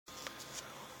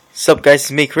Sup guys,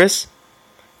 it's me Chris.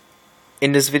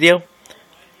 In this video,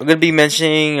 I'm going to be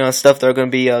mentioning stuff that are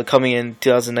going to be coming in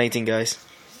 2019 guys.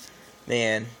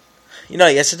 Man,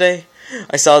 yesterday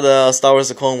I saw the Star Wars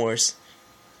The Clone Wars,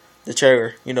 the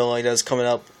trailer, that's coming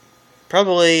up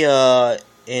probably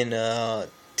in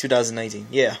 2019.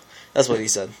 Yeah, that's what he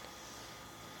said.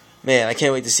 Man, I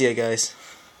can't wait to see it guys.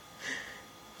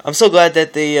 I'm so glad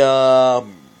that they were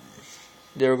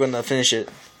going to finish it.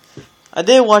 I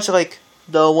did watch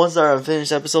the ones that are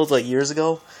unfinished episodes years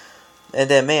ago, and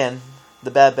then man,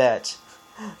 the Bad Batch.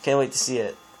 Can't wait to see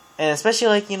it, and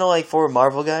especially for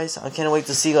Marvel guys, I can't wait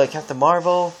to see Captain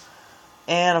Marvel,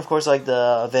 and of course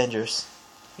the Avengers,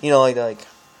 the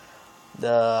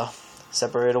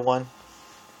separated one,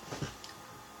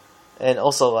 and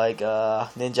also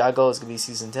Ninjago is gonna be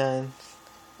season 10,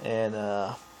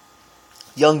 and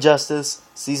Young Justice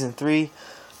season 3.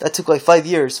 That took 5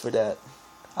 years for that.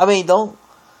 I mean, don't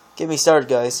get me started,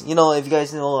 guys. If you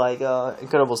guys know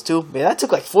Incredibles 2, man, that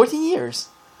took 14 years.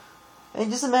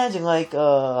 And just imagine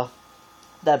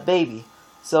that baby.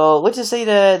 So let's just say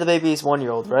that the baby is 1 year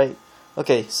old, right?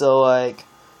 Okay, so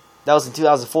that was in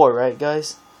 2004, right,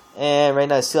 guys? And right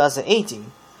now it's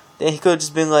 2018. Then he could have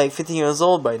just been 15 years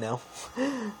old by now.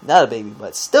 Not a baby,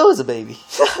 but still is a baby.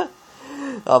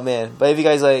 Oh man, but if you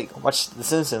guys watch The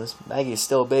Simpsons, Maggie is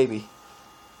still a baby.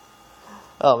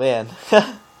 Oh man.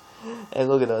 And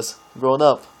look at us, grown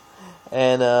up.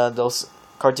 And those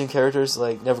cartoon characters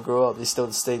never grow up, they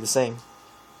still stay the same.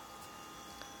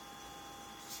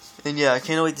 And yeah, I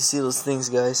can't wait to see those things,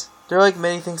 guys. There are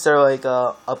many things that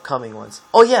are upcoming ones.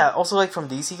 Oh yeah, also from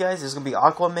DC guys, there's gonna be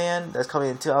Aquaman, that's coming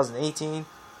in 2018.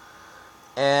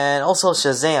 And also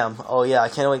Shazam. Oh yeah, I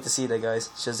can't wait to see that, guys.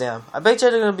 Shazam. I bet you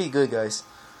they're gonna be good, guys.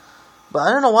 But I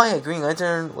don't know why Green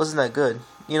Lantern wasn't that good.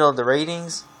 The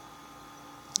ratings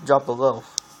dropped below.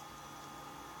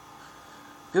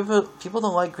 People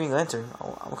don't like Green Lantern.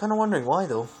 I'm kind of wondering why,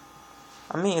 though.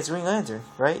 I mean, it's Green Lantern,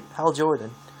 right? Hal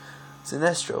Jordan.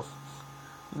 Sinestro.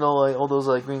 All those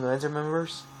Green Lantern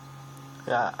members.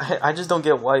 Yeah, I just don't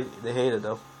get why they hate it,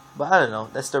 though. But I don't know.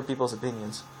 That's their people's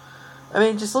opinions. I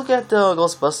mean, just look at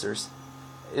Ghostbusters.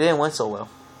 It didn't went so well.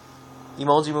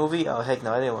 Emoji Movie? Oh, heck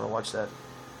no. I didn't want to watch that.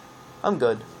 I'm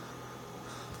good.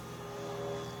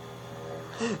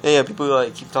 Yeah,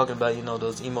 people keep talking about,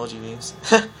 those emoji memes.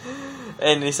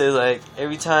 And they say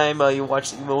every time you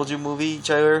watch the Emoji Movie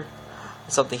trailer,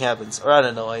 something happens. Or I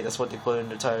don't know, that's what they put in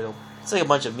the title. It's a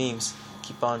bunch of memes.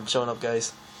 Keep on showing up,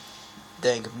 guys.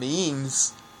 Dang,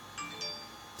 memes.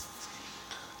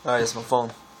 Alright, that's my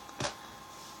phone.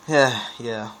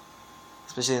 Yeah.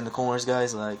 Especially in the corners,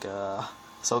 guys, Ahsoka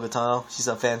Tano. She's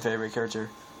a fan favorite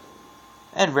character.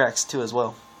 And Rex, too, as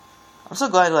well. I'm so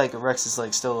glad, Rex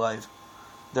is, still alive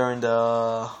during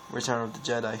the Return of the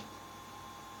Jedi.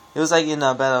 It was in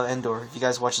Battle of Endor. If you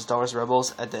guys watch the Star Wars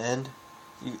Rebels at the end,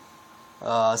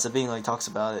 Sabine talks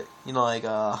about it.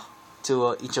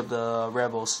 To each of the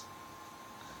rebels.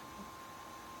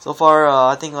 So far,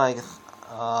 I think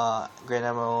Grand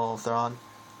Admiral Thrawn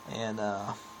and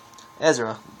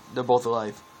Ezra, they're both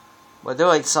alive, but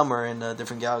they're somewhere in a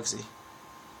different galaxy.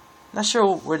 Not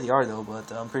sure where they are though, but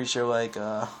I'm pretty sure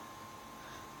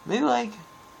maybe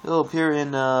they'll appear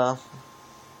in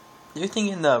you're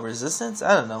thinking Resistance?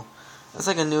 I don't know. That's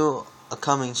a new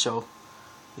upcoming show.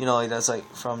 That's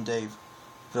from Dave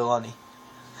Filoni.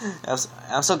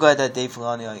 I'm so glad that Dave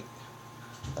Filoni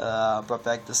brought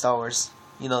back the Star Wars.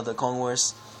 The Clone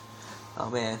Wars. Oh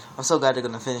man, I'm so glad they're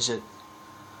gonna finish it.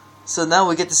 So now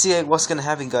we get to see what's gonna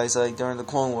happen, guys. During the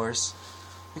Clone Wars,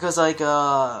 because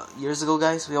years ago,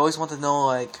 guys, we always want to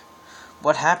know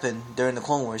what happened during the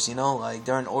Clone Wars.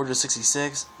 During Order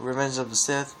 66, Revenge of the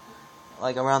Sith.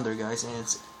 Around there, guys, and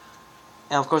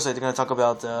of course they're gonna talk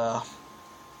about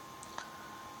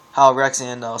how Rex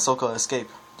and Ahsoka escape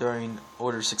during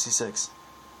Order 66.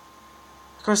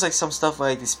 Of course, some stuff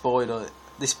they spoiled it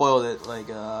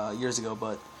years ago,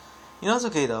 but it's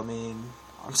okay though. I mean,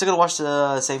 I'm still gonna watch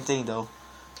the same thing though.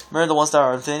 Remember the ones that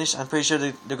are unfinished? I'm pretty sure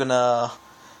they're gonna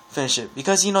finish it,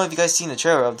 because if you guys seen the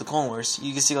trailer of the Clone Wars,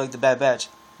 you can see the Bad Batch,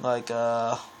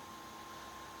 the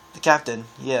captain.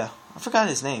 Yeah, I forgot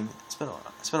his name.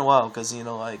 It's been a while, because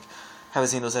haven't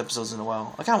seen those episodes in a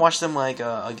while. I kind of watch them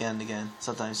again and again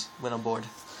sometimes when I'm bored.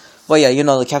 Well, yeah,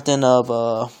 the captain of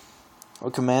or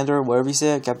commander, whatever you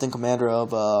say, Captain Commander of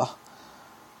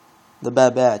the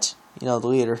Bad Batch. The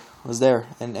leader was there,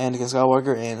 and Anakin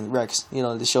Skywalker and Rex.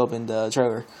 They show up in the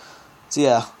trailer. So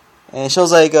yeah, and it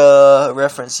shows a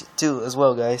reference too as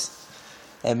well, guys.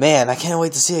 And man, I can't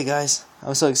wait to see it, guys.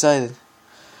 I'm so excited.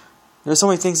 There's so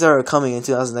many things that are coming in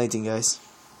 2019, guys.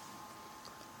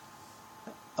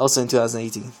 Also in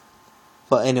 2018.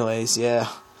 But anyways, yeah.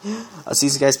 I'll see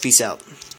you guys. Peace out.